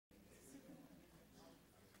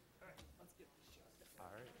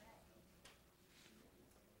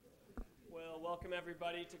Welcome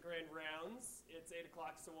everybody to Grand Rounds. It's 8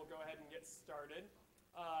 o'clock, so we'll go ahead and get started.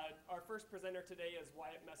 Our first presenter today is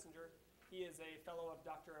Wyatt Messenger. He is a fellow of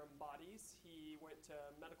Dr. Embodies. He went to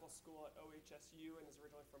medical school at OHSU and is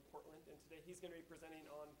originally from Portland. And today he's going to be presenting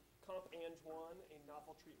on Comp-Ang1, a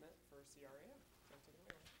novel treatment for CRAO. So take it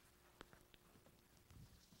away.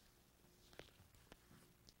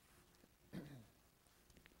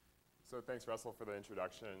 So thanks, Russell, for the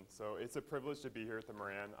introduction. So it's a privilege to be here at the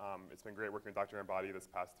Moran. It's been great working with Dr. Embody this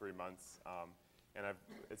past 3 months. And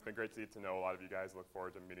it's been great to get to know a lot of you guys. Look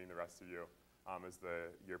forward to meeting the rest of you as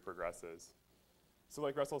the year progresses. So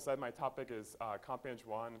like Russell said, my topic is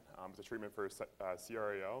Comp-Ang1. It's a treatment for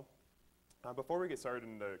CRAO. Before we get started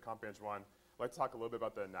in the Comp-Ang1, I'd like to talk a little bit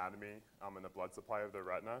about the anatomy and the blood supply of the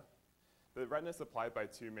retina. The retina is supplied by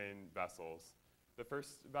two main vessels. The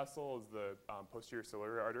first vessel is the posterior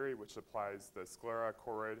ciliary artery, which supplies the sclera,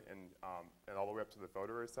 choroid, and all the way up to the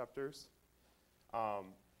photoreceptors.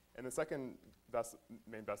 And the second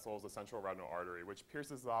main vessel is the central retinal artery, which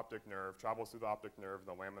pierces the optic nerve, travels through the optic nerve,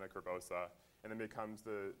 the lamina curvosa, and then becomes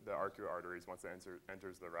the arcuate arteries once it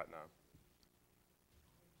enters the retina.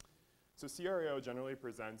 So CRAO generally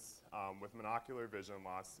presents with monocular vision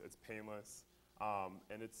loss. It's painless,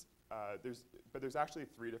 and there's actually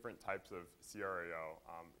 3 different types of CRAO,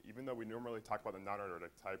 even though we normally talk about the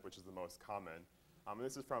non-arteritic type, which is the most common. And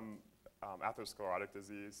this is from atherosclerotic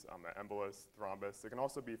disease, embolus, thrombus. It can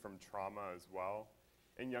also be from trauma as well.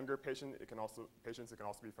 In younger patients, it can also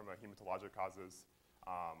be from hematologic causes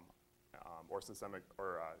or systemic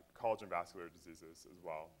or collagen vascular diseases as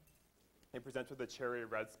well. It presents with a cherry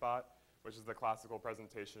red spot, which is the classical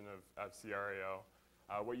presentation of CRAO.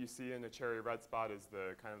 What you see in the cherry red spot is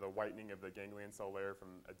the kind of the whitening of the ganglion cell layer from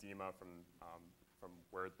edema from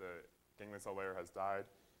where the ganglion cell layer has died.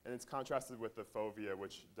 And it's contrasted with the fovea,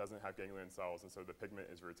 which doesn't have ganglion cells, and so the pigment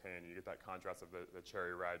is retained. You get that contrast of the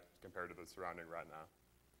cherry red compared to the surrounding retina.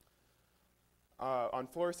 On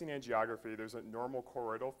fluorescein angiography, there's a normal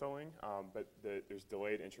choroidal filling, but there's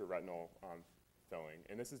delayed intraretinal filling,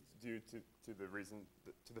 and this is due to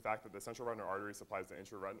the fact that the central retinal artery supplies the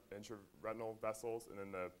intraretinal vessels, and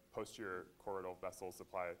then the posterior choroidal vessels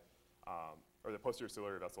supply, or the posterior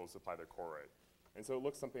ciliary vessels supply the choroid. And so it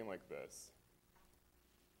looks something like this.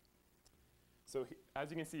 So as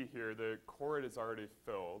you can see here, the choroid is already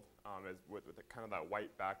filled with kind of that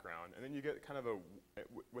white background, and then you get kind of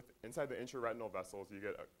inside the intraretinal vessels, you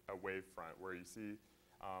get a wave front where you see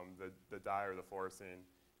the dye or the fluorescein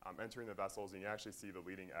entering the vessels, and you actually see the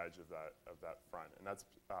leading edge of that front, and that's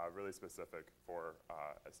really specific for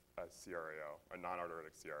a CRAO, a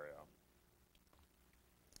non-arteritic CRAO.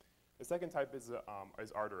 The second type is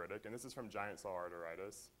arteritic, and this is from giant cell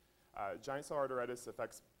arteritis. Giant cell arteritis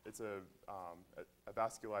it's a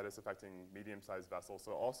vasculitis affecting medium-sized vessels,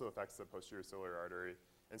 so it also affects the posterior ciliary artery,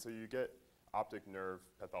 and so you get optic nerve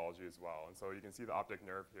pathology as well. And so you can see the optic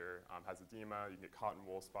nerve here has edema, you can get cotton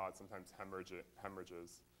wool spots, sometimes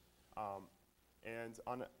hemorrhages. And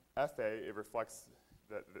on FA, it reflects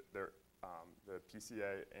that the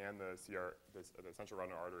PCA and the central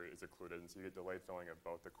retinal artery is occluded, and so you get delayed filling of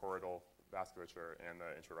both the choroidal vasculature and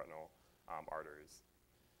the intraretinal arteries.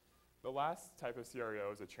 The last type of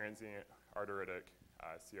CRAO is a transient arteritic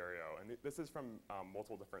CRAO, and this is from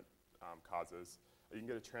multiple different causes. You can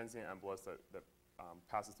get a transient embolus that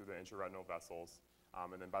passes through the intraretinal vessels,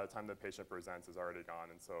 and then by the time the patient presents, is already gone,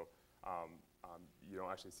 and so you don't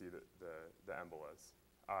actually see the embolus.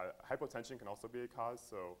 Hypotension can also be a cause,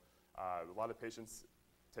 so a lot of patients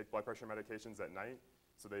take blood pressure medications at night,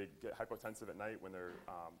 so they get hypotensive at night when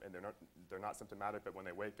they're not symptomatic, but when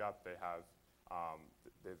they wake up,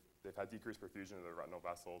 they've had decreased perfusion of the retinal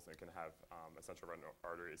vessels and can have a central retinal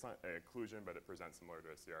artery. It's not an occlusion, but it presents similar to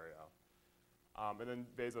a CRAO. And then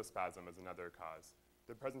vasospasm is another cause.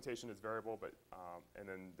 The presentation is variable, but and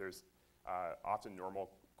then there's often normal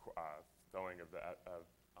filling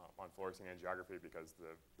on fluorescein angiography because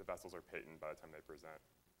the vessels are patent by the time they present.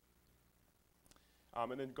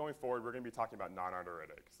 And then going forward, we're going to be talking about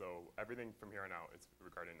non-arteritic. So everything from here on out is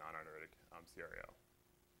regarding non-arteritic CRAO.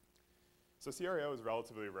 So CRAO is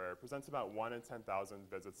relatively rare. It presents about 1 in 10,000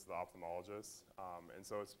 visits to the ophthalmologist. And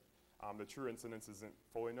so the true incidence isn't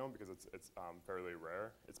fully known because it's fairly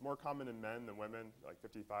rare. It's more common in men than women, like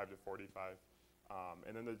 55 to 45.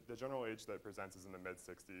 And then the general age that presents is in the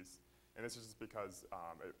mid-60s. And this is just because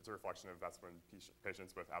it's a reflection of that's when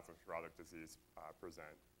patients with atherosclerotic disease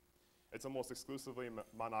present. It's almost exclusively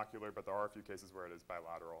monocular, but there are a few cases where it is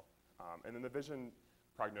bilateral. And then the vision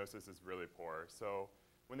prognosis is really poor. So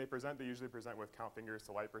when they present, they usually present with count fingers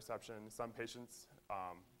to light perception. Some patients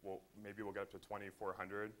maybe will get up to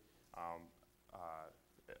 2,400.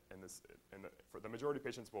 for the majority of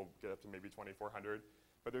patients will get up to maybe 2,400,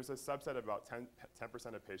 but there's a subset of about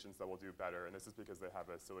 10% of patients that will do better, and this is because they have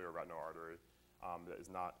a ciliary retinal artery that is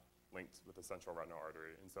not linked with the central retinal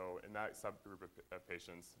artery. And so in that subgroup of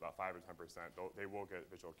patients, about 5 or 10%, they will get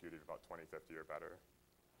visual acuity of about 20/50 or better.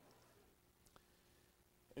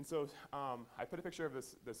 And so I put a picture of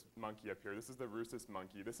this monkey up here. This is the rhesus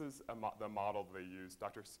monkey. This is the model they use.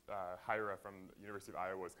 Dr. Hyra from the University of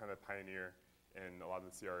Iowa was kind of a pioneer in a lot of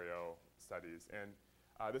the CRAO studies. And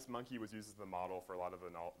this monkey was used as the model for a lot of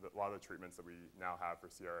the treatments that we now have for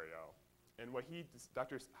CRAO. And what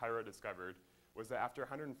Dr. Hyra discovered was that after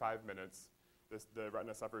 105 minutes, the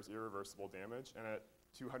retina suffers irreversible damage, and at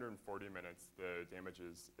 240 minutes, the damage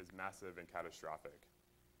is massive and catastrophic.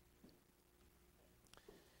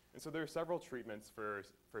 And so there are several treatments for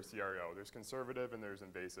CRAO. There's conservative and there's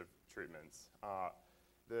invasive treatments.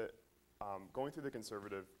 Going through the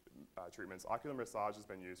conservative treatments, ocular massage has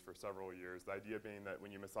been used for several years. The idea being that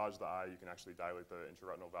when you massage the eye, you can actually dilate the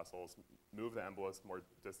intraretinal vessels, move the embolus more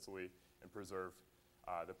distally, and preserve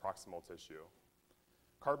the proximal tissue.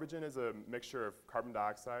 Carbogen is a mixture of carbon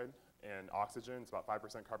dioxide and oxygen. It's about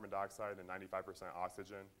 5% carbon dioxide and 95%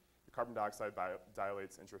 oxygen. The carbon dioxide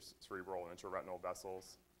dilates intracerebral and intraretinal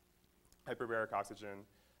vessels. Hyperbaric oxygen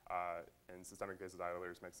and systemic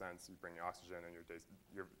vasodilators make sense. You bring oxygen and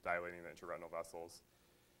you're dilating the intraretinal vessels.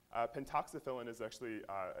 Pentoxifillin is actually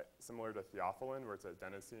similar to theophylline, where it's a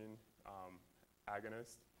adenosine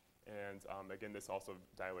agonist. And again, this also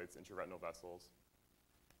dilates intraretinal vessels.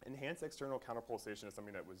 Enhanced external counterpulsation is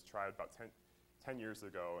something that was tried about 10 years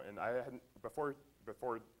ago. And I hadn't, before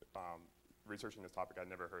researching this topic, I'd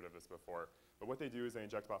never heard of this before. But what they do is they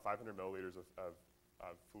inject about 500 milliliters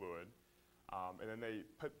of fluid. And then they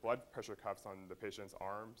put blood pressure cuffs on the patient's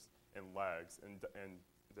arms and legs. And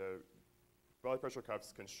the blood pressure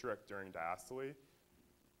cuffs constrict during diastole,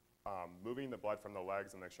 moving the blood from the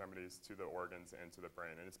legs and the extremities to the organs and to the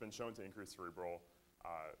brain. And it's been shown to increase cerebral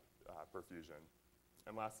perfusion.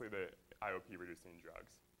 And lastly, the IOP-reducing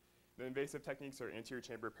drugs. The invasive techniques are anterior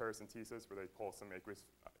chamber paracentesis, where they pull some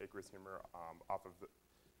aqueous humor off of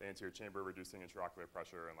the anterior chamber, reducing intraocular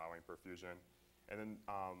pressure and allowing perfusion. And then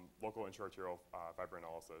local intraarterial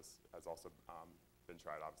fibrinolysis has also been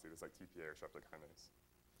tried, obviously. This is like TPA or streptokinase.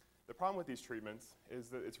 The problem with these treatments is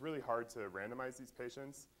that it's really hard to randomize these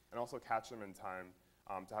patients and also catch them in time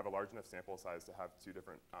to have a large enough sample size to have two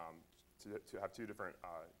different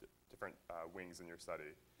wings in your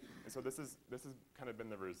study. And so this has kind of been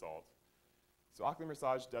the result. So ocular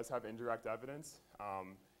massage does have indirect evidence,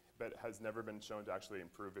 but has never been shown to actually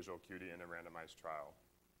improve visual acuity in a randomized trial.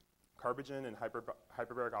 Carbogen and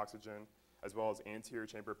hyperbaric oxygen, as well as anterior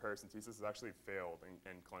chamber paracentesis, has actually failed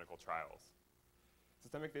in clinical trials.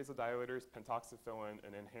 Systemic vasodilators, pentoxifillin,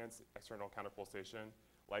 and enhanced external counterpulsation,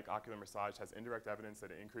 like ocular massage, has indirect evidence that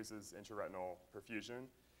it increases intraretinal perfusion,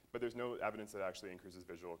 but there's no evidence that it actually increases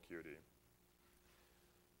visual acuity.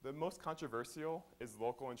 The most controversial is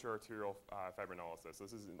local intraarterial fibrinolysis.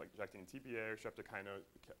 This is like injecting TPA or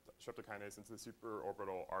streptokinase into the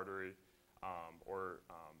supraorbital artery or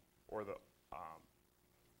the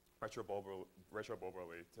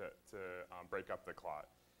retrobulbally to break up the clot.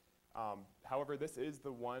 However, this is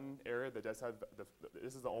the one area that does have,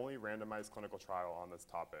 this is the only randomized clinical trial on this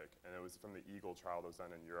topic, and it was from the EAGLE trial that was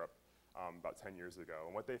done in Europe about 10 years ago.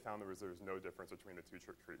 And what they found was there was no difference between the two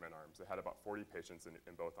treatment arms. They had about 40 patients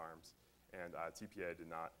in both arms, and TPA did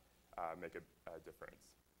not make a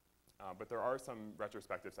difference. But there are some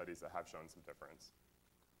retrospective studies that have shown some difference.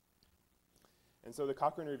 And so the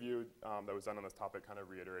Cochrane review that was done on this topic kind of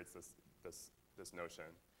reiterates this notion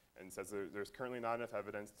and says there's currently not enough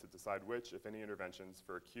evidence to decide which, if any, interventions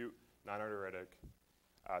for acute, non-arteritic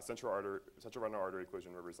central retinal artery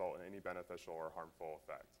occlusion will result in any beneficial or harmful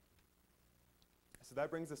effect. So that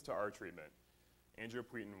brings us to our treatment,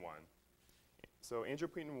 angiopoietin-1. So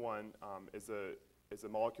angiopoietin-1 is a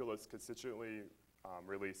molecule that's constitutively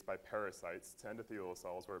released by parasites to endothelial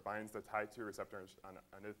cells, where it binds the Tie2 receptors on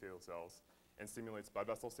endothelial cells and stimulates blood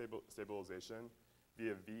vessel stabilization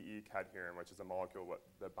via VE cadherin, which is a molecule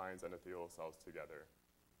that binds endothelial cells together.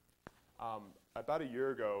 About a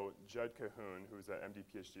year ago, Judd Cahoon, who's an MD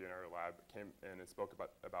PhD in our lab, came in and spoke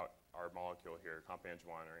about our molecule here,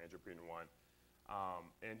 Comp-Ang1 or angiopoietin-1.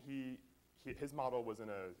 And his model was in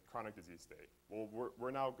a chronic disease state. Well,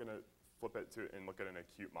 we're now going to flip it and look at an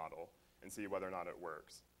acute model and see whether or not it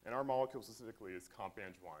works. And our molecule specifically is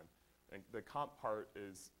Comp-Ang1. And the comp part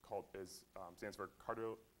stands for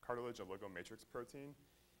cartilage oligomatrix protein.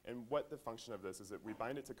 And what the function of this is that we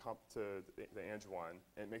bind it to the Ang1,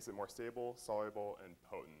 and it makes it more stable, soluble, and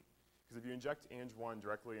potent. Because if you inject Ang1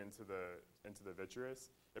 directly into the vitreous,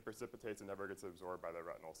 it precipitates and never gets absorbed by the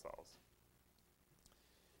retinal cells.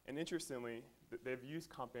 And interestingly, they've used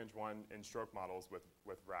Comp-Ang1 in stroke models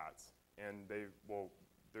with rats. And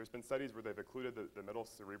there's been studies where they've occluded the middle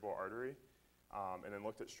cerebral artery and then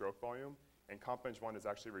looked at stroke volume. And Comp-Ang1 has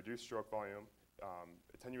actually reduced stroke volume,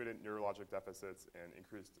 attenuated neurologic deficits, and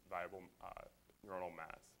increased viable neuronal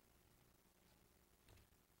mass.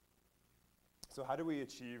 So how do we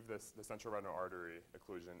achieve the central retinal artery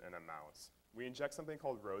occlusion in a mouse? We inject something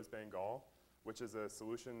called rose Bengal, which is a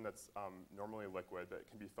solution that's normally liquid that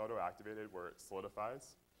can be photoactivated where it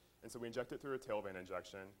solidifies. And so we inject it through a tail vein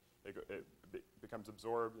injection. It becomes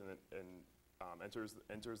absorbed and enters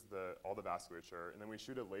all the vasculature. And then we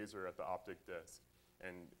shoot a laser at the optic disc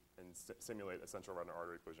and simulate a central retinal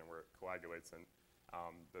artery occlusion where it coagulates and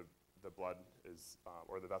the blood is,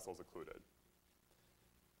 or the vessel is occluded.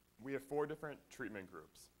 We have 4 different treatment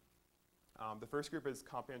groups. The first group is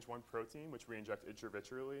Comp-Ang1 protein, which we inject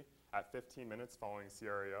intravitreally at 15 minutes following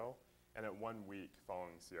CRAO and at 1 week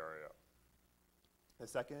following CRAO. The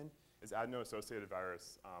second is adeno-associated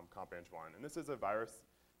virus Comp-Ang1. And this is a virus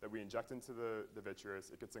that we inject into the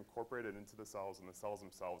vitreous. It gets incorporated into the cells, and the cells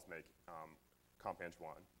themselves make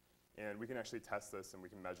Comp-Ang1. And we can actually test this, and we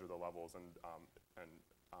can measure the levels, and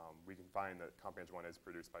we can find that Comp-Ang1 is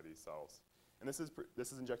produced by these cells. And this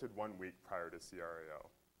is injected 1 week prior to CRAO.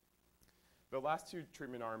 The last 2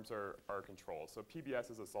 treatment arms are controls. So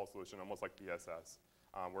PBS is a salt solution, almost like BSS,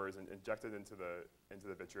 where it's injected into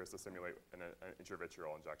the vitreous to simulate an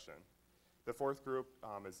intravitreal injection. The fourth group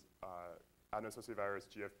is adeno-associated virus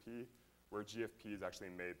GFP, where GFP is actually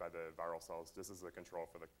made by the viral cells. This is the control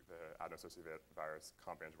for the adeno-associated virus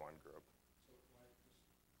Comp-Ang1 group. So can I just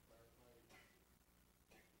clarify,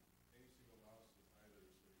 any single mouse is either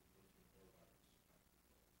receiving protein or virus?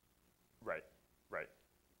 Right, right.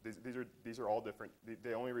 These are all different.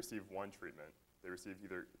 They only receive 1 treatment. They receive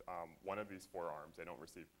either one of these 4 arms. They don't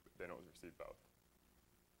receive both.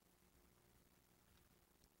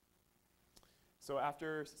 So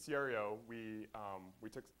after CRAO, we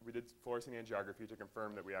did fluorescein angiography to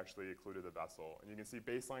confirm that we actually occluded the vessel. And you can see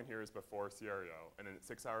baseline here is before CRAO, and then at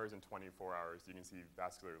 6 hours and 24 hours, you can see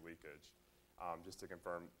vascular leakage, just to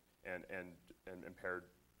confirm, and impaired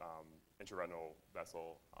intraretinal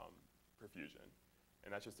vessel perfusion.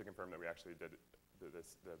 And that's just to confirm that we actually did the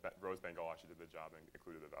rose Bengal actually did the job and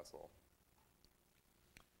occluded the vessel.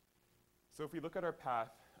 So if we look at our path,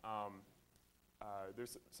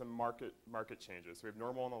 there's some market changes. So we have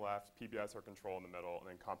normal on the left, PBS or control in the middle, and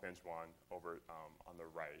then Comp-Ang1 over on the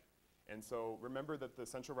right. And so remember that the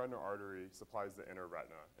central retinal artery supplies the inner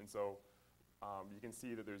retina. And so you can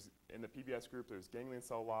see that in the PBS group, there's ganglion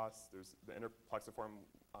cell loss, there's the inner plexiform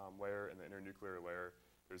layer and the inner nuclear layer.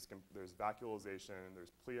 There's vacuolization,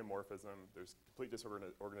 there's pleomorphism, there's complete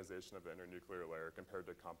disorganization of the inner nuclear layer compared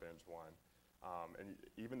to Comp-Ang1. And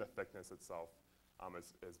even the thickness itself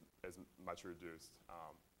is much reduced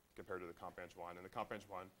compared to the Comp-Ang1. And the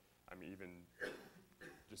Comp-Ang1, even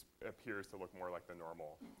just appears to look more like the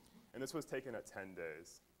normal. And this was taken at 10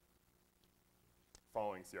 days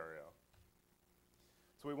following CRAO.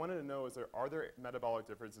 So we wanted to know, are there metabolic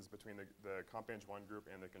differences between the Comp-Ang1 group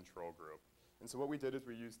and the control group? And so what we did is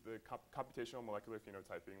we used the computational molecular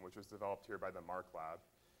phenotyping, which was developed here by the Mark lab.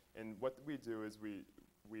 And what we do is we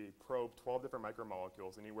probe 12 different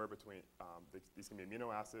micromolecules, anywhere between, these can be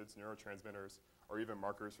amino acids, neurotransmitters, or even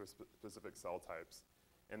markers for specific cell types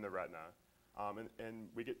in the retina. And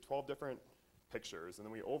we get 12 different pictures, and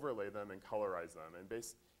then we overlay them and colorize them. And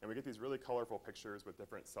we get these really colorful pictures with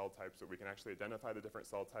different cell types, so we can actually identify the different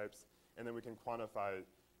cell types, and then we can quantify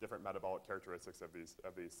different metabolic characteristics of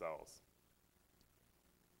these cells.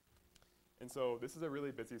 And so this is a really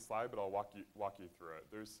busy slide, but I'll walk you through it.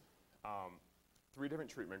 There's 3 different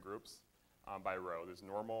treatment groups by row. There's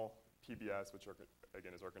normal, PBS, which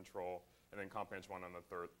again is our control, and then Comp-Ang1 on the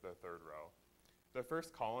third row. The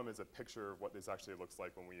first column is a picture of what this actually looks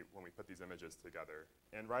like when we put these images together.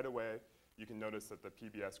 And right away, you can notice that the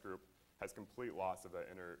PBS group has complete loss of the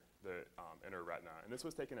inner retina. And this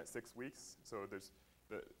was taken at 6 weeks, so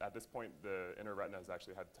at this point, the inner retina has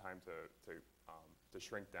actually had time to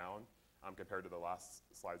shrink down compared to the last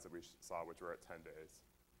slides that we saw, which were at 10 days.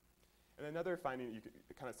 And another finding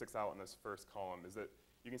it kind of sticks out in this first column is that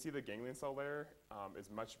you can see the ganglion cell layer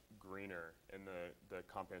is much greener in the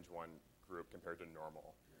Comp-Ang1 group compared to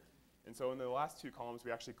normal. And so in the last 2 columns,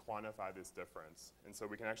 we actually quantify this difference. And so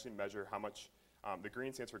we can actually measure how much, the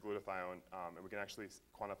green stands for glutathione, and we can actually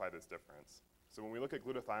quantify this difference. So when we look at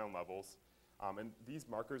glutathione levels, and these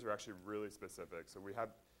markers are actually really specific. So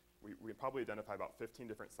we probably identify about 15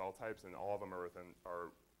 different cell types, and all of them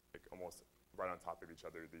are like almost right on top of each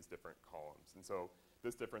other, these different columns. And so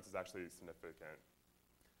this difference is actually significant.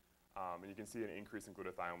 And you can see an increase in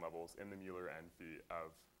glutathione levels in the Mueller end feet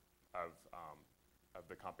of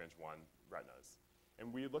the Comp-Ang1 retinas.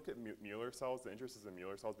 And we look at Mueller cells. The interest is in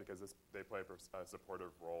Mueller cells because they play a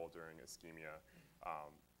supportive role during ischemia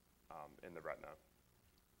in the retina.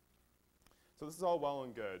 So this is all well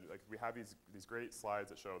and good. Like, we have these great slides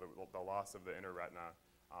that show the loss of the inner retina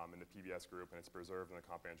in the PBS group, and it's preserved in the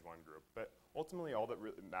Comp-Ang1 group. But ultimately, all that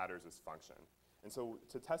really matters is function. And so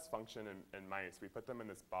to test function in mice, we put them in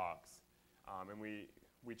this box, and we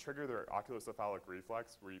trigger their oculocephalic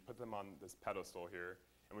reflex, where you put them on this pedestal here,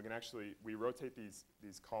 and we can actually, we rotate these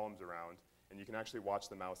columns around, and you can actually watch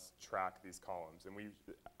the mouse track these columns. And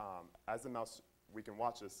as the mouse, we can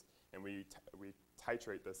watch this, and we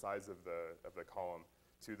titrate the size of the column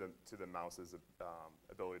to the mouse's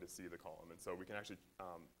ability to see the column. And so we can actually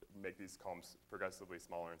make these columns progressively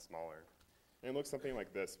smaller and smaller. And it looks something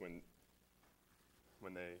like this when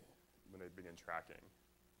they begin tracking.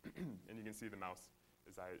 And you can see the mouse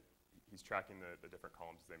he's tracking the different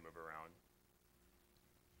columns as they move around.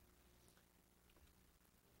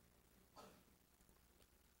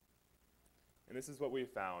 And this is what we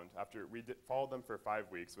found after we followed them for 5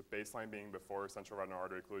 weeks, with baseline being before central retinal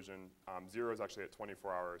artery occlusion. 0 is actually at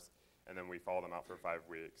 24 hours, and then we followed them out for 5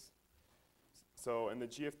 weeks. So in the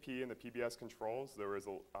GFP and the PBS controls, there was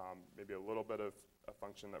maybe a little bit of a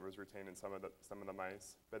function that was retained in some of the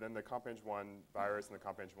mice. But in the Comp-Ang1 virus and the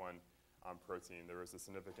Comp-Ang1 protein, there was a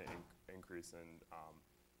significant increase in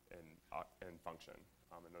function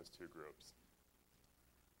in those two groups.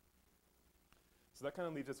 So that kind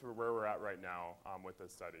of leads us to where we're at right now with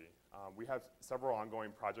this study. We have several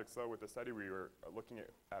ongoing projects, though. With the study, we were looking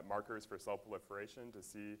at markers for cell proliferation to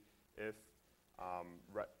see if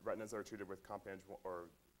retinas are treated with Comp-Ang1, or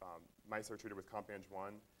mice are treated with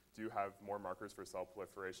Comp-Ang1 do have more markers for cell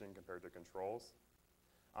proliferation compared to controls.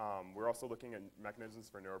 We're also looking at mechanisms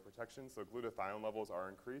for neuroprotection. So glutathione levels are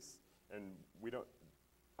increased, and we don't,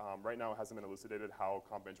 right now it hasn't been elucidated how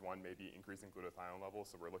Comp-Ang1 may be increasing glutathione levels,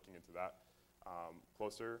 so we're looking into that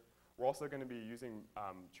closer. We're also going to be using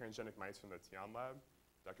transgenic mice from the Tian lab,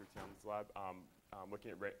 Dr. Tian's lab,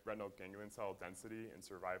 looking at retinal ganglion cell density and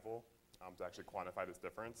survival to actually quantify this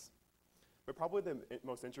difference. But probably the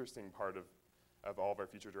most interesting part of all of our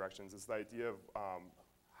future directions is the idea of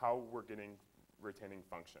how we're retaining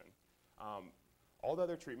function. All the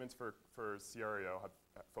other treatments for CRAO have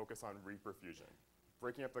focused on reperfusion,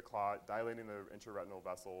 breaking up the clot, dilating the intraretinal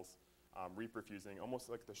vessels, reperfusing, almost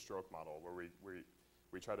like the stroke model, where we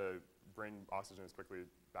try to bring oxygen as quickly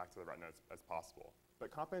back to the retina as possible.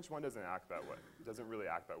 But Comp-Ang1 doesn't act that way. It doesn't really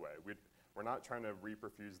act that way. We're not trying to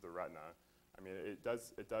reperfuse the retina. I mean, it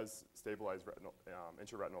does stabilize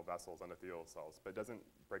intraretinal vessels, endothelial cells, but it doesn't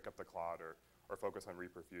break up the clot or focus on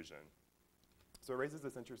reperfusion. So it raises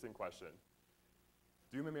this interesting question.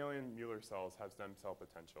 Do mammalian Mueller cells have stem cell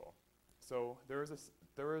potential? So there was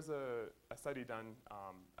a study done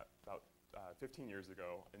about 15 years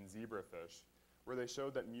ago in zebrafish, where they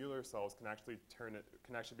showed that Mueller cells can actually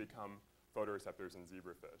become photoreceptors in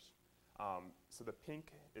zebrafish. So the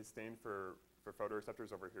pink is stained for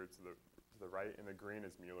photoreceptors over here to the right, and the green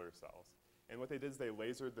is Mueller cells. And what they did is they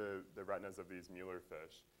lasered the retinas of these Mueller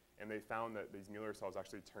fish, and they found that these Mueller cells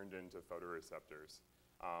actually turned into photoreceptors,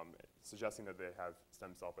 suggesting that they have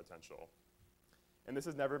stem cell potential. And this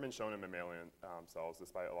has never been shown in mammalian cells,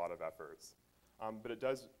 despite a lot of efforts. But it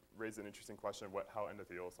does raise an interesting question of how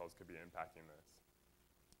endothelial cells could be impacting this.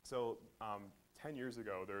 So 10 years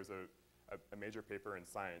ago, there was a major paper in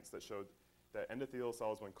Science that showed that endothelial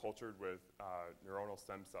cells, when cultured with neuronal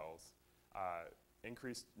stem cells,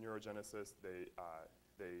 increased neurogenesis.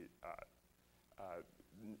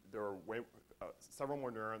 There were several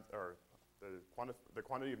more neurons, or the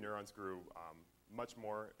quantity of neurons grew much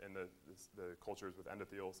more in the cultures with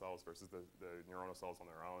endothelial cells versus the neuronal cells on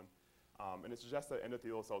their own. And it suggests that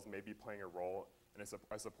endothelial cells may be playing a role, and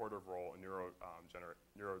a supportive role in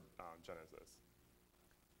neurogenesis.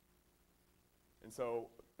 And so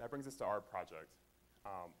that brings us to our project.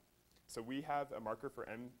 So we have a marker for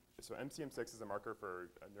so MCM6 is a marker for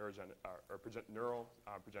neural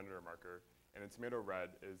progenitor marker, and the tomato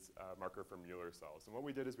red is a marker for Mueller cells. And what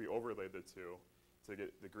we did is we overlaid the two to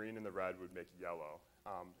get the green and the red would make yellow.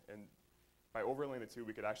 And by overlaying the two,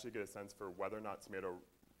 we could actually get a sense for whether or not tomato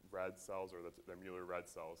red cells or the Mueller red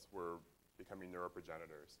cells were becoming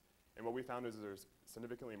neuroprogenitors. And what we found is there's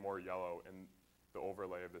significantly more yellow in the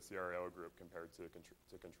overlay of the CRAO group compared to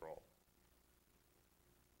control.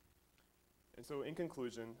 And so in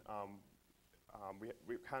conclusion,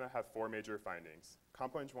 we kind of have four major findings.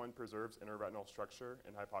 Comp-Ang1 preserves interretinal structure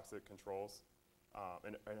in hypoxic controls,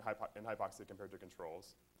 in hypoxia compared to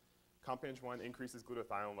controls. Comp-Ang1 increases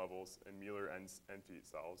glutathione levels in Mueller end feet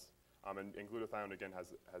cells. And glutathione, again,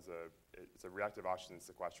 it's a reactive oxygen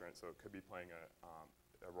sequestrant, so it could be playing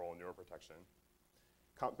a role in neuroprotection.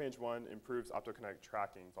 Comp-Ang1 improves optokinetic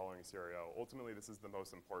tracking following CRO. Ultimately, this is the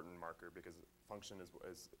most important marker because function is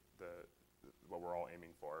what we're all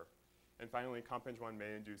aiming for. And finally, Comp-Ang1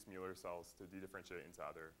 may induce Mueller cells to dedifferentiate into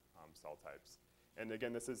other cell types. And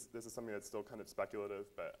again, this is something that's still kind of speculative,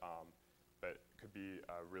 but could be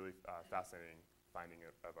a really fascinating finding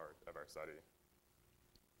of our study.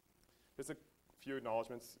 Just a few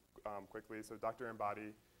acknowledgments quickly. So Dr.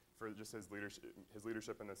 Embody, for just his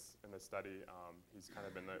leadership in this study, he's kind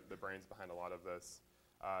of been the brains behind a lot of this.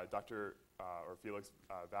 Felix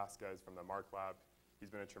Vasquez from the Mark Lab, he's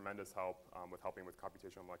been a tremendous help with helping with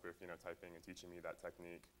computational molecular phenotyping and teaching me that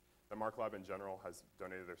technique. The Mark Lab in general has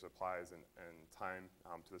donated their supplies and time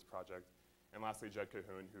to this project. And lastly, Jed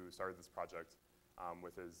Cahoon, who started this project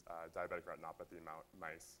with his diabetic retinopathy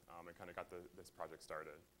mice and kind of got this project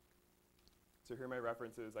started. So here are my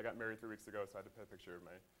references. I got married 3 weeks ago, so I had to put a picture of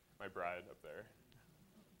my bride up there.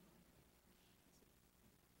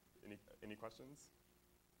 Any questions?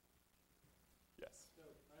 Yes. So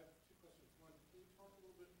I have two questions. One, can you talk a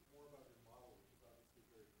little bit more about your model, which is obviously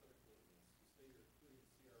very critical in this? You say you're including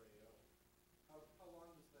CRAO. How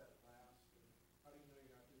long does that last, and how do you know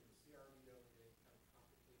you're not doing the CRVO and getting kind of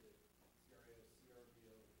complicated CRAO,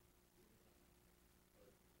 CRVO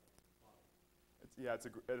model?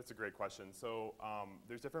 It's a great question. So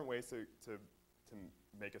there's different ways to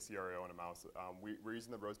make a CRO in a mouse. We're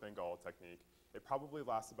using the Rose Bengal technique. It probably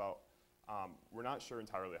lasts about, we're not sure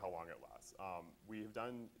entirely how long it lasts. We've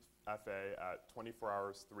done FA at 24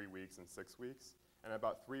 hours, 3 weeks, and 6 weeks. And at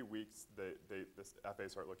about 3 weeks, this FA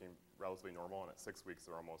start looking relatively normal, and at 6 weeks,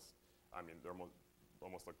 they're almost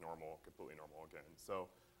look normal, completely normal again. So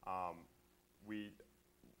we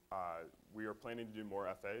are planning to do more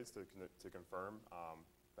FAs to confirm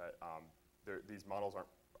that these models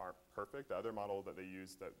aren't perfect. The other model that they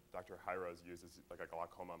use, that Dr. Hiraz uses, like a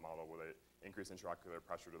glaucoma model where they increase intraocular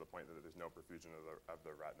pressure to the point that there's no perfusion of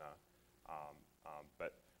the retina.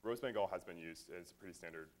 But Rose Bengal has been used. It's a pretty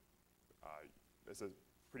standard. It's a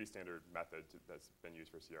pretty standard method that's been used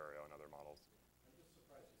for CRO and other models. I'm just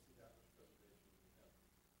surprised to see that much preservation when you have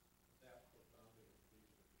that profound an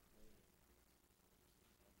occlusion of the cranium.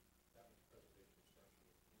 That much preservation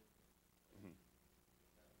structurally. Mm-hmm.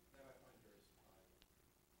 That I find very surprising.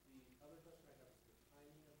 The other question I have is the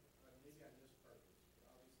timing of, maybe I missed part of this, but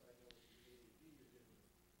obviously I know with the AAV you're giving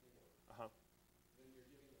this before. Uh-huh. Then you're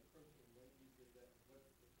giving the protein, when do you give that,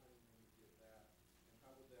 what's the timing when you give that, and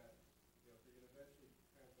how would that, if you're going to eventually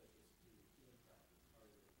translate this to human practice, how are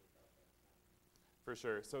you going to work out that time? For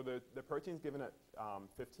sure. So the protein's given at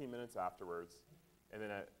 15 minutes afterwards, and then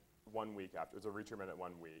at 1 week after. It's a retreatment at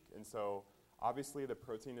 1 week. And so obviously the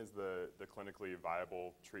protein is the clinically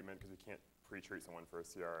viable treatment because you can't pre-treat someone for a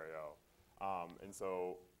CRAO. And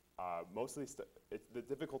so mostly the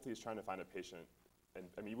difficulty is trying to find a patient. And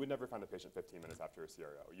I mean, you would never find a patient 15 minutes after a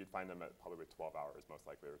CRO. You'd find them at probably 12 hours, most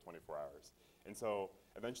likely, or 24 hours. And so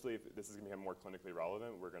eventually, if this is going to become more clinically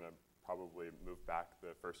relevant, we're going to probably move back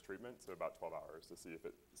the first treatment to about 12 hours to see if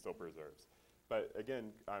it still preserves. But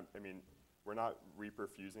again, I mean, we're not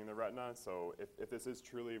reperfusing the retina. So if this is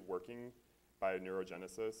truly working by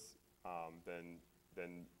neurogenesis,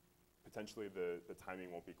 then potentially the timing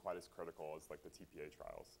won't be quite as critical as like the TPA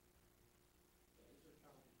trials.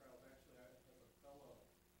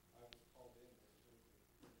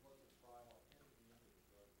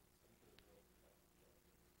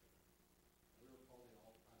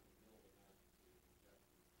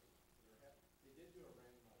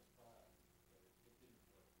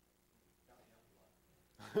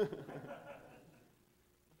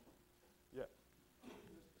 Yeah.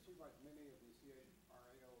 It seems like many of these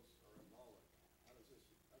CRAOs are involved. How does this,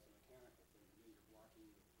 that's a mechanical thing to me, you're blocking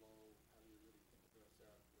the flow, how do you really address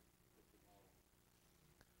that with the model?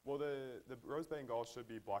 Well, the Rose Bengal should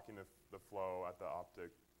be blocking the flow at the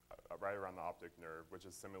optic, right around the optic nerve, which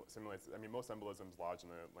is simulates, I mean, most embolisms lodge in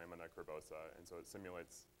the lamina curvosa, and so it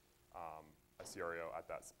simulates a CRO at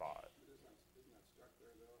that spot. Isn't that stuck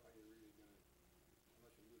there, though? How are you really going to,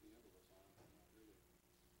 unless you move the embolus on, you're not really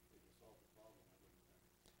able to solve the problem, I wouldn't think.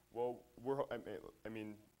 Well, I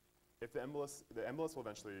mean, if the embolus will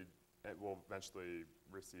eventually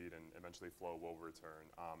recede and eventually flow will return.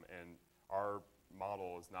 And our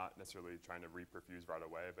model is not necessarily trying to reperfuse right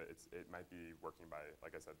away, but it might be working by,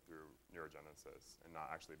 like I said, through neurogenesis and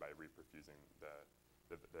not actually by reperfusing the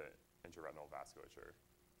intraretinal vasculature.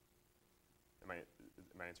 Am I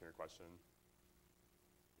answering your question?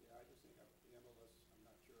 Yeah, I just think of the embolus, I'm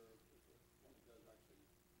not sure if when it does actually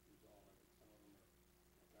resolve, I think some of them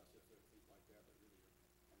are calcific, things like that, that really are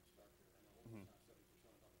kind of stuck there. I know ultrasound studies are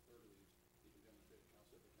showing about a third of these, you can demonstrate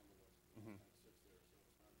calcific embolus, and it kind of sits there, so it's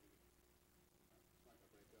not really, it's not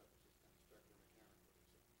gonna break up, it's just kind of stuck there mechanically,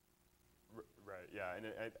 so. Right. Yeah. And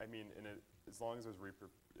as long as if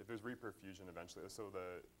there's reperfusion eventually, so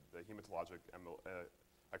the hematologic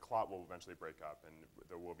a clot will eventually break up, and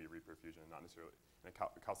there will be reperfusion, not necessarily. And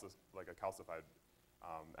like a calcified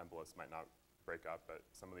embolus might not break up, but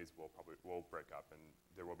some of these will break up, and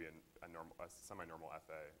there will be a semi-normal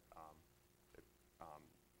FA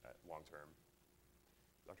at long term.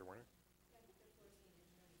 Dr. Warner? Yeah, I think they're forcing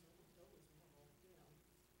engineering is always normal,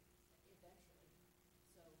 eventually.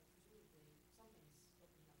 So presumably something's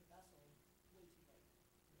opening up the vessel way too late.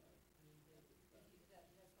 I mean, that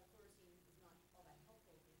fluorescein is not all that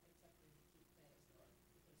helpful except for in the acute phase.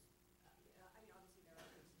 Because, I mean, obviously there are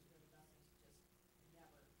cases where the vessels just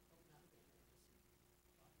never open up again. They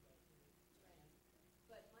just walk right through strand.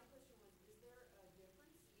 But my question was, is there a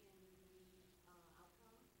difference in the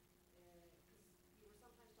outcome? Because you were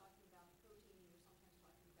sometimes talking about the protein, you were sometimes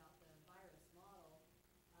talking about the virus model,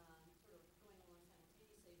 sort of going along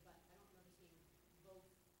simultaneously, but I don't remember seeing both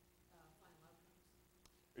final outcomes.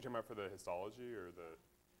 You're talking about for the histology or the?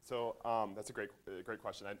 So that's a great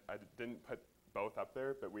question. I didn't put both up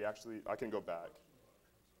there, but I can go back.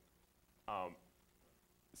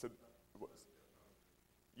 So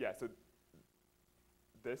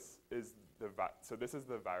this is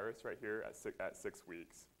the virus right here at 6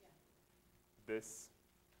 weeks. Yeah. This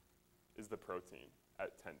is the protein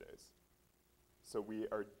at 10 days. So we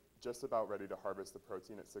are just about ready to harvest the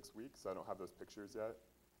protein at 6 weeks. So I don't have those pictures yet.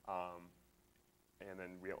 And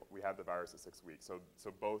then we have the virus at 6 weeks. So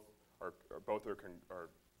both are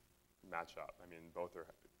match up. I mean, both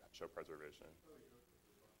show preservation.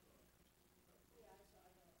 Yeah, I saw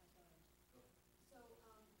them. So,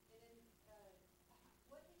 and then,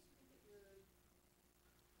 what makes you think that you're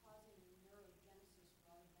causing neurogenesis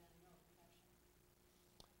rather than neuroprotection?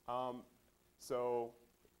 So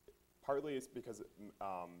partly it's because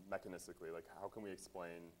mechanistically, like how can we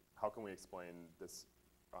explain this,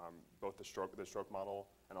 both the stroke model,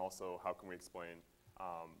 and also how can we explain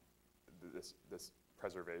this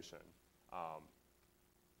preservation,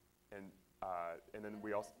 and then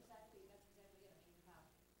we also. That's exactly it. I mean, you have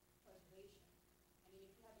preservation. I mean,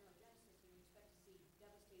 if you have neurogenesis, you expect to see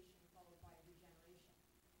devastation followed by regeneration.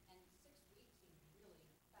 And 6 weeks seems really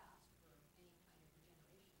fast for any kind of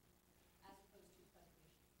regeneration, as opposed to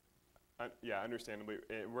preservation. Yeah, understandably,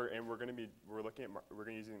 we're going to be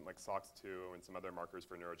using like SOX2 and some other markers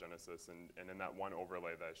for neurogenesis, and in that one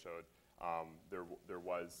overlay that I showed, there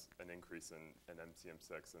was an increase in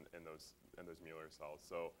MCM6 in those Mueller cells.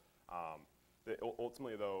 So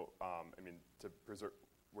ultimately, though, I mean,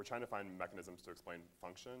 we're trying to find mechanisms to explain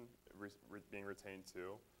function being retained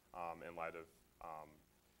too, in light of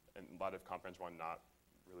Comp-Ang1 not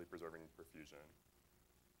really preserving perfusion.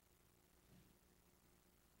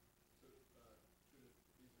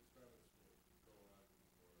 These experiments will go on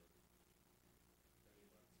for many months, years, why started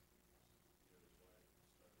using it? These are great questions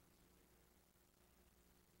that you ask.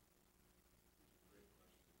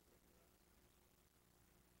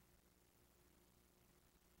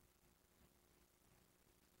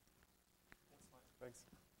 Thanks so much. Thanks.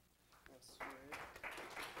 Yes, Wyatt.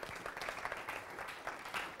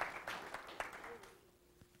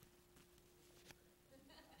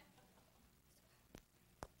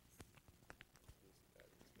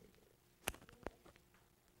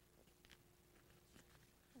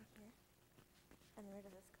 Here. And where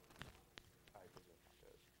does this go?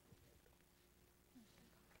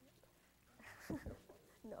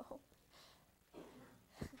 No.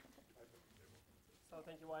 So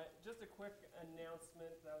thank you, Wyatt. Just a quick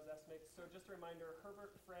announcement that was asked to make. So just a reminder,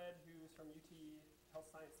 Herbert Fred, who's from UT Health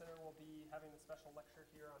Science Center, will be having a special lecture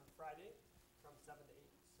here on Friday from 7 to 8.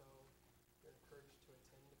 So you're encouraged to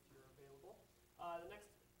attend if you're available. The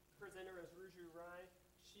next presenter is Ruju Rai.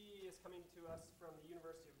 She is coming to us from the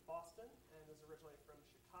University of Boston and is originally from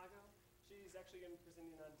Chicago. She's actually going to be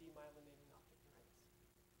presenting on demyelinating